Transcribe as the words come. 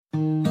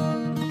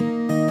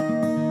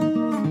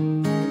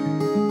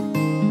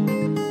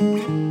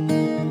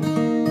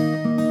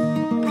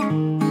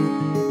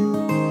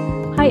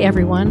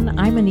everyone.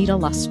 I'm Anita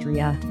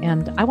Lustria,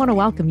 and I want to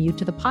welcome you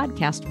to the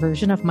podcast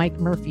version of Mike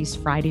Murphy's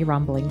Friday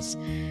Rumblings.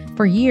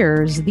 For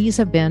years, these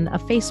have been a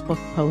Facebook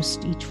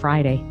post each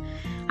Friday.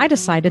 I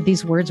decided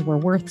these words were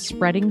worth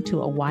spreading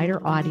to a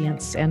wider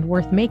audience and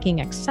worth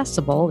making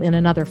accessible in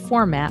another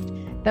format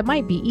that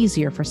might be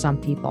easier for some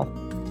people.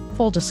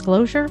 Full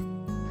disclosure,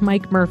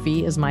 Mike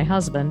Murphy is my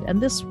husband,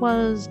 and this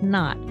was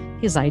not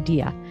his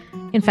idea.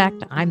 In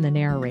fact, I'm the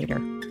narrator.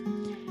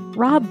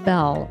 Rob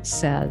Bell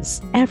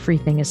says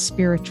everything is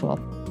spiritual.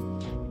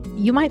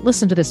 You might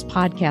listen to this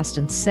podcast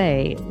and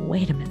say,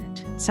 wait a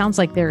minute, it sounds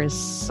like there is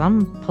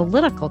some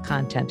political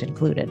content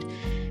included.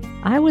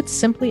 I would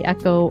simply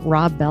echo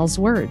Rob Bell's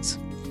words.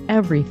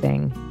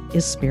 Everything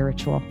is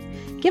spiritual.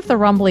 Give the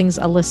Rumblings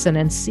a listen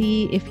and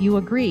see if you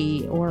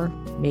agree, or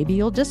maybe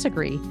you'll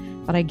disagree,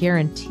 but I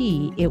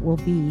guarantee it will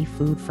be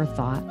food for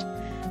thought.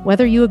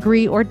 Whether you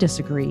agree or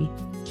disagree,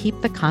 keep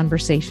the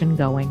conversation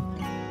going.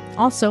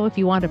 Also, if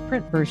you want a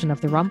print version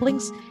of the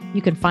Rumblings,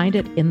 you can find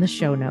it in the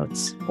show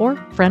notes or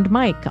friend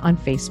Mike on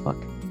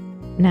Facebook.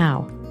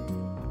 Now,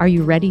 are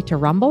you ready to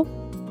rumble?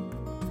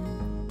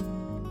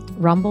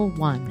 Rumble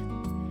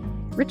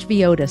 1. Rich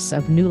Viotis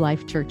of New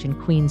Life Church in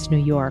Queens, New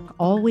York,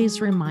 always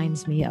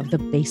reminds me of the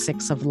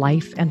basics of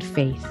life and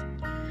faith.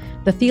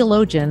 The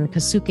theologian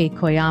Kosuke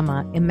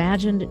Koyama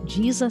imagined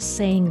Jesus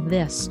saying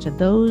this to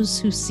those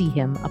who see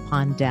him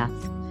upon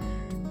death.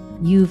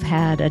 You've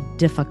had a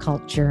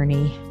difficult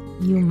journey.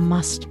 You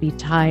must be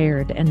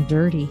tired and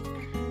dirty.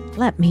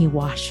 Let me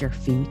wash your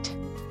feet.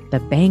 The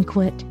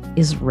banquet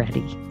is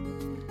ready.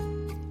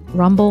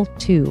 Rumble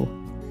 2.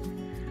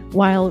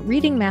 While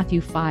reading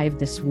Matthew 5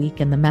 this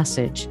week in the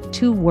Message,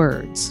 2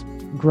 words,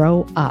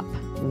 grow up,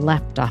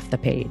 leapt off the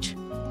page.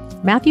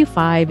 Matthew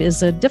 5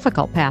 is a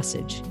difficult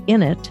passage.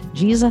 In it,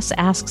 Jesus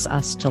asks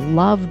us to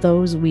love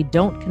those we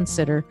don't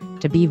consider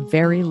to be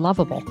very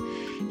lovable.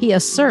 He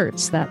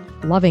asserts that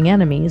loving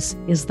enemies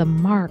is the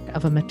mark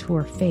of a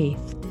mature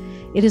faith.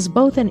 It is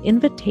both an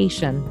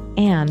invitation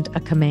and a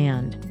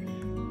command.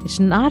 It's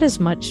not as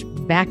much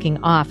backing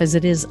off as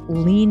it is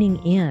leaning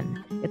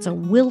in. It's a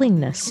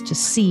willingness to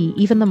see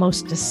even the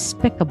most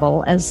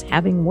despicable as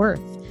having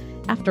worth.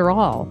 After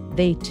all,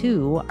 they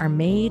too are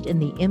made in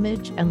the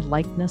image and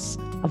likeness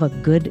of a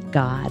good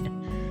God.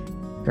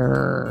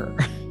 Grr.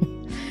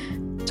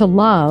 To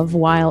love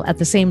while at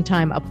the same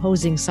time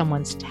opposing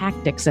someone's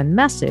tactics and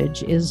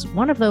message is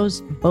one of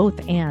those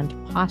both-and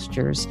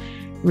postures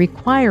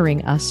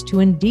requiring us to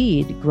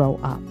indeed grow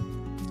up.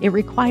 It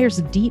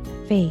requires deep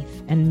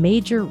faith and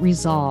major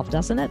resolve,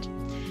 doesn't it?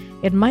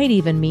 It might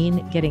even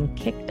mean getting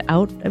kicked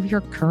out of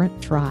your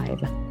current tribe.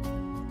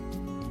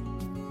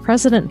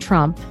 President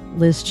Trump,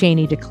 Liz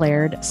Cheney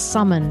declared,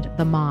 summoned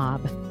the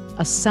mob,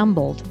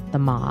 assembled the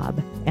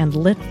mob, and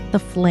lit the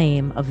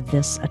flame of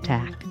this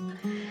attack.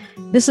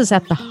 This is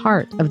at the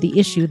heart of the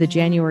issue the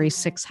January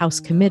 6th House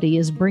Committee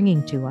is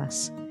bringing to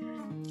us.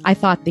 I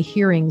thought the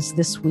hearings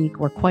this week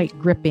were quite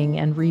gripping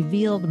and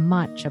revealed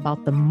much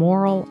about the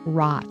moral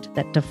rot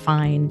that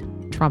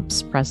defined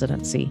Trump's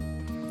presidency.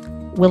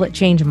 Will it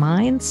change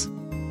minds?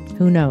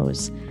 Who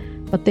knows?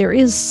 But there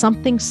is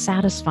something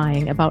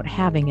satisfying about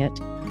having it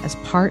as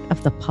part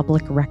of the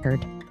public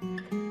record.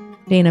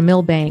 Dana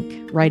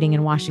Milbank, writing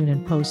in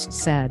Washington Post,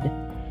 said,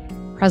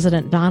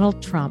 President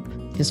Donald Trump,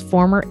 his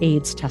former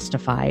aides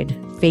testified,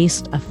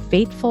 faced a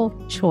fateful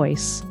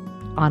choice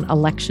on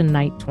election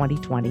night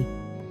 2020.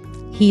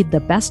 Heed the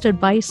best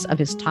advice of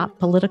his top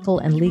political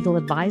and legal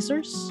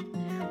advisors,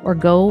 or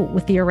go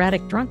with the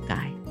erratic drunk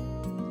guy?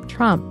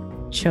 Trump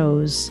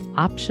chose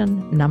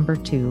option number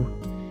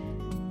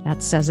 2.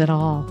 That says it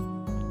all.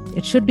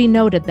 It should be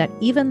noted that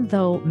even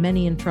though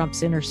many in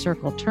Trump's inner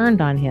circle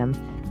turned on him,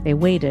 they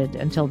waited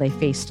until they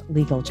faced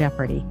legal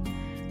jeopardy.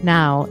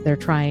 Now they're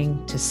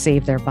trying to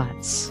save their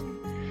butts.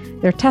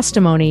 Their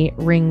testimony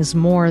rings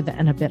more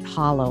than a bit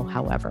hollow,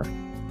 however.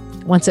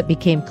 Once it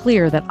became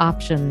clear that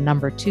option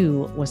number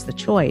 2 was the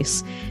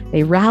choice,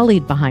 they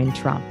rallied behind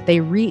Trump.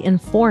 They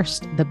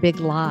reinforced the big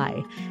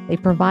lie. They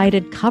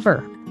provided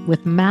cover.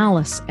 With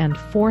malice and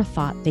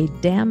forethought, they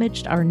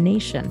damaged our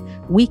nation,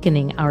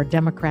 weakening our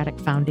democratic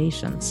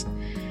foundations.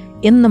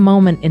 In the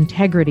moment,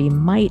 integrity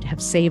might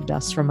have saved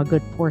us from a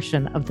good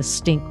portion of the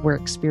stink we're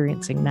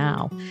experiencing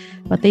now,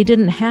 but they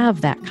didn't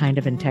have that kind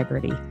of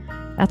integrity.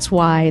 That's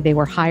why they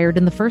were hired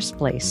in the first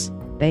place.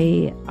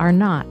 They are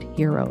not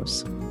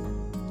heroes.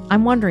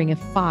 I'm wondering if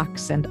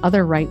Fox and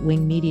other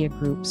right-wing media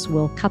groups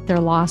will cut their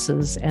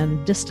losses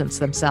and distance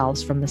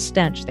themselves from the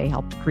stench they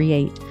helped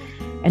create.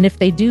 And if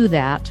they do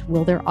that,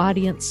 will their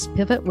audience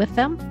pivot with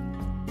them?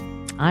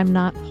 I'm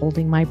not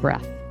holding my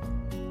breath.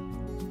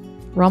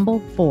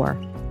 Rumble 4.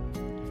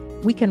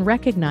 We can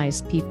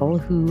recognize people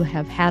who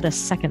have had a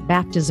second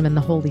baptism in the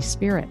Holy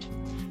Spirit.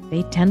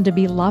 They tend to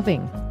be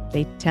loving.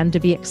 They tend to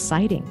be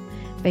exciting.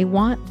 They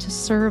want to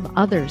serve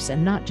others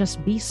and not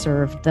just be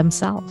served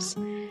themselves.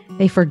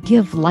 They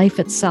forgive life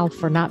itself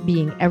for not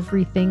being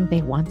everything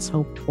they once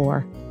hoped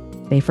for.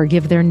 They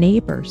forgive their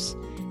neighbors.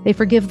 They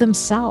forgive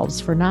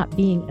themselves for not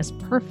being as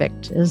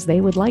perfect as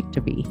they would like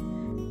to be.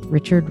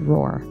 Richard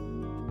Rohr.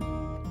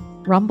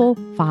 Rumble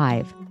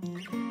 5.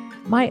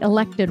 My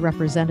elected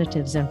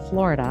representatives in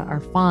Florida are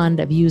fond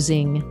of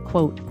using,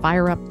 quote,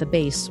 fire up the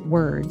base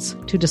words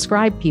to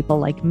describe people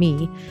like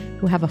me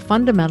who have a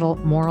fundamental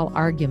moral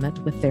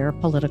argument with their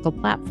political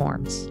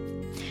platforms.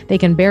 They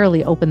can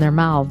barely open their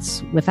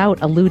mouths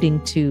without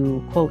alluding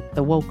to, quote,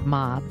 the woke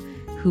mob,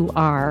 who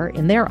are,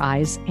 in their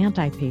eyes,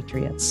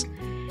 anti-patriots.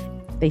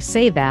 They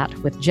say that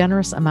with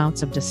generous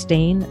amounts of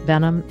disdain,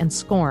 venom, and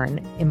scorn,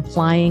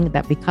 implying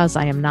that because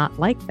I am not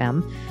like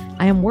them,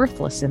 I am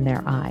worthless in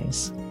their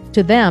eyes.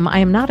 To them, I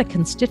am not a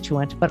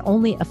constituent, but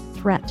only a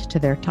threat to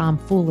their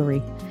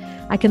tomfoolery.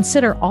 I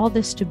consider all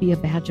this to be a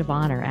badge of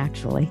honor,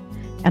 actually,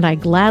 and I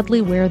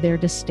gladly wear their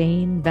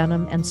disdain,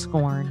 venom, and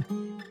scorn.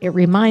 It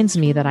reminds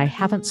me that I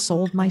haven't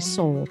sold my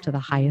soul to the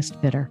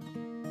highest bidder.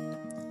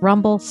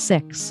 Rumble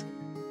 6.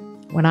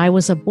 When I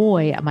was a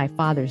boy at my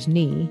father's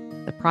knee,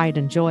 the pride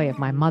and joy of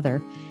my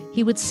mother,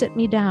 he would sit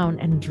me down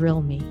and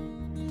drill me.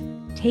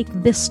 Take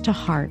this to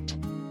heart.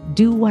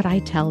 Do what I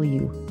tell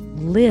you.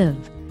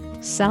 Live.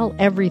 Sell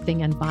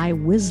everything and buy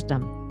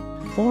wisdom.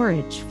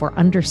 Forage for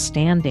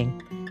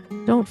understanding.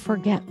 Don't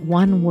forget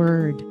one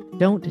word.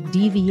 Don't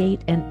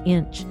deviate an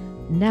inch.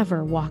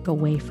 Never walk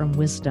away from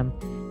wisdom.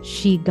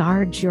 She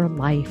guards your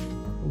life.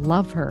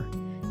 Love her.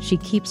 She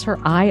keeps her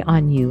eye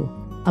on you.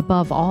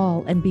 Above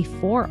all and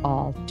before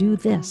all, do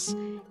this.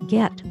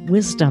 Get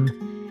wisdom.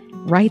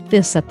 Write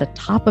this at the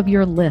top of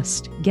your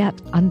list.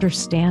 Get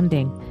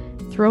understanding.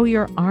 Throw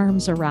your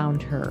arms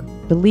around her.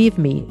 Believe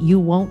me, you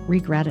won't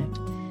regret it.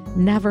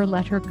 Never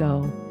let her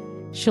go.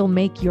 She'll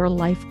make your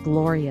life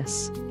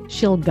glorious.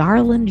 She'll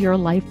garland your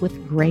life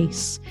with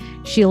grace.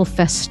 She'll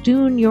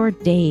festoon your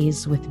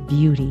days with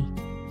beauty.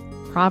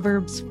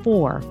 Proverbs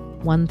 4,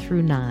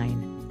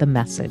 1-9, The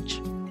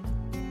Message.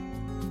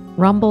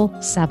 Rumble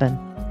 7.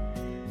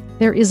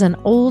 There is an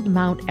old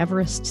Mount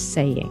Everest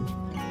saying,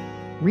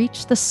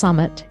 reach the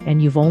summit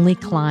and you've only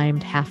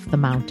climbed half the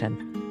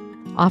mountain.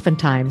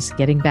 Oftentimes,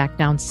 getting back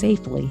down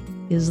safely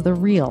is the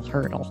real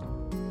hurdle.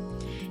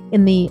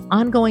 In the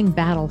ongoing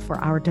battle for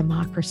our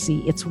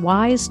democracy, it's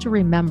wise to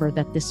remember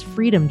that this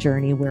freedom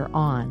journey we're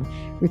on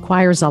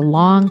requires a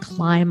long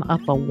climb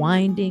up a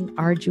winding,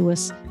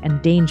 arduous,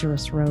 and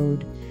dangerous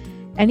road.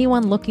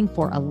 Anyone looking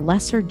for a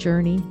lesser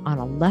journey on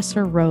a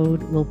lesser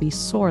road will be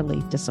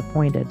sorely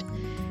disappointed.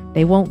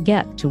 They won't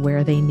get to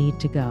where they need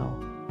to go.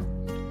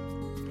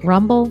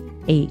 Rumble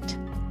 8.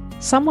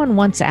 Someone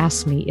once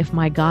asked me if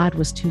my God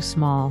was too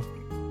small.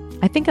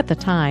 I think at the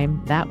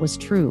time that was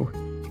true.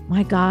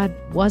 My God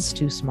was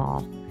too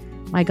small.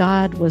 My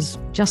God was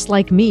just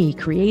like me,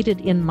 created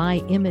in my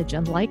image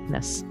and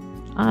likeness.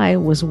 I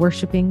was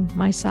worshiping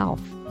myself.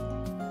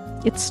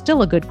 It's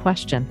still a good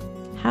question.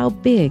 How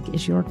big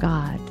is your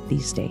God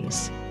these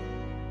days?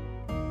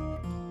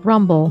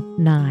 Rumble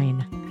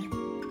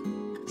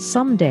 9.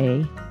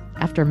 Someday,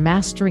 after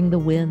mastering the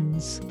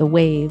winds, the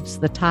waves,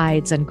 the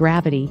tides, and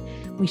gravity,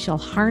 we shall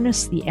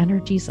harness the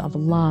energies of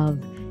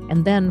love,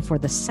 and then for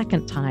the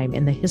second time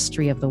in the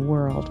history of the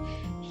world,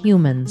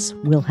 humans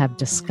will have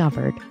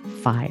discovered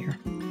fire.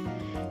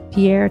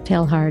 Pierre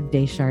Teilhard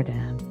de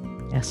Chardin,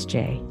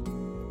 S.J.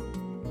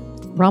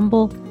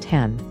 Rumble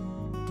 10.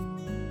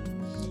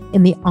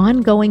 In the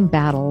ongoing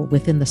battle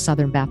within the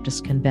Southern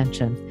Baptist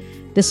Convention,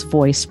 this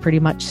voice pretty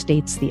much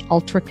states the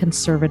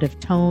ultra-conservative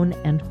tone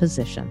and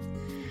position.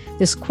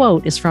 This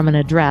quote is from an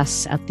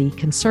address at the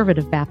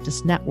Conservative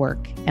Baptist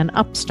Network, an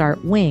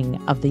upstart wing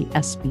of the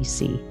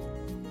SBC.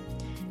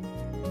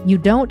 You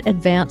don't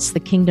advance the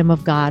kingdom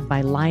of God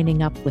by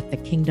lining up with the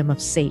kingdom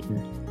of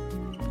Satan.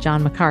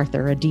 John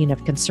MacArthur, a dean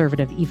of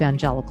conservative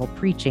evangelical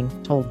preaching,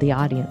 told the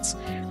audience,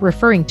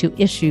 referring to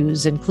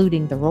issues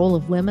including the role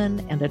of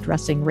women and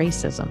addressing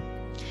racism.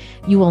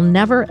 You will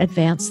never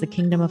advance the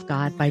kingdom of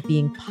God by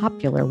being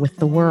popular with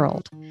the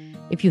world.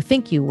 If you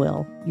think you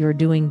will, you're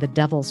doing the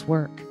devil's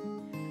work.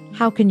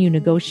 How can you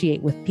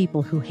negotiate with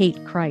people who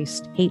hate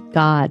Christ, hate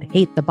God,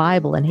 hate the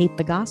Bible, and hate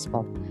the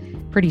gospel?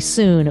 Pretty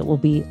soon it will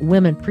be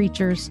women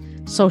preachers,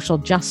 social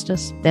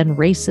justice, then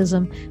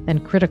racism, then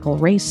critical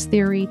race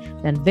theory,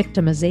 then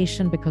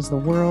victimization because the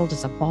world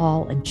is a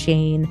ball and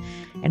chain,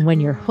 and when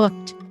you're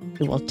hooked,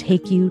 it will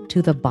take you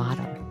to the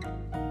bottom.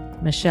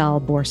 Michelle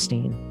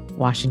Borstein,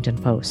 Washington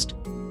Post.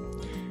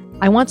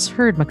 I once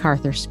heard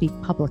MacArthur speak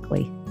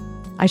publicly.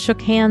 I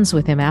shook hands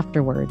with him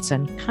afterwards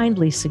and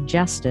kindly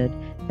suggested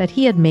that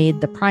he had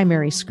made the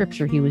primary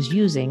scripture he was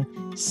using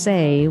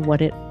say what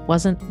it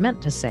wasn't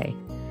meant to say.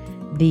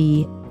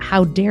 The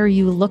 "how dare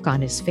you" look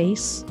on his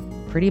face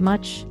pretty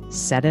much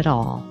said it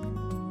all.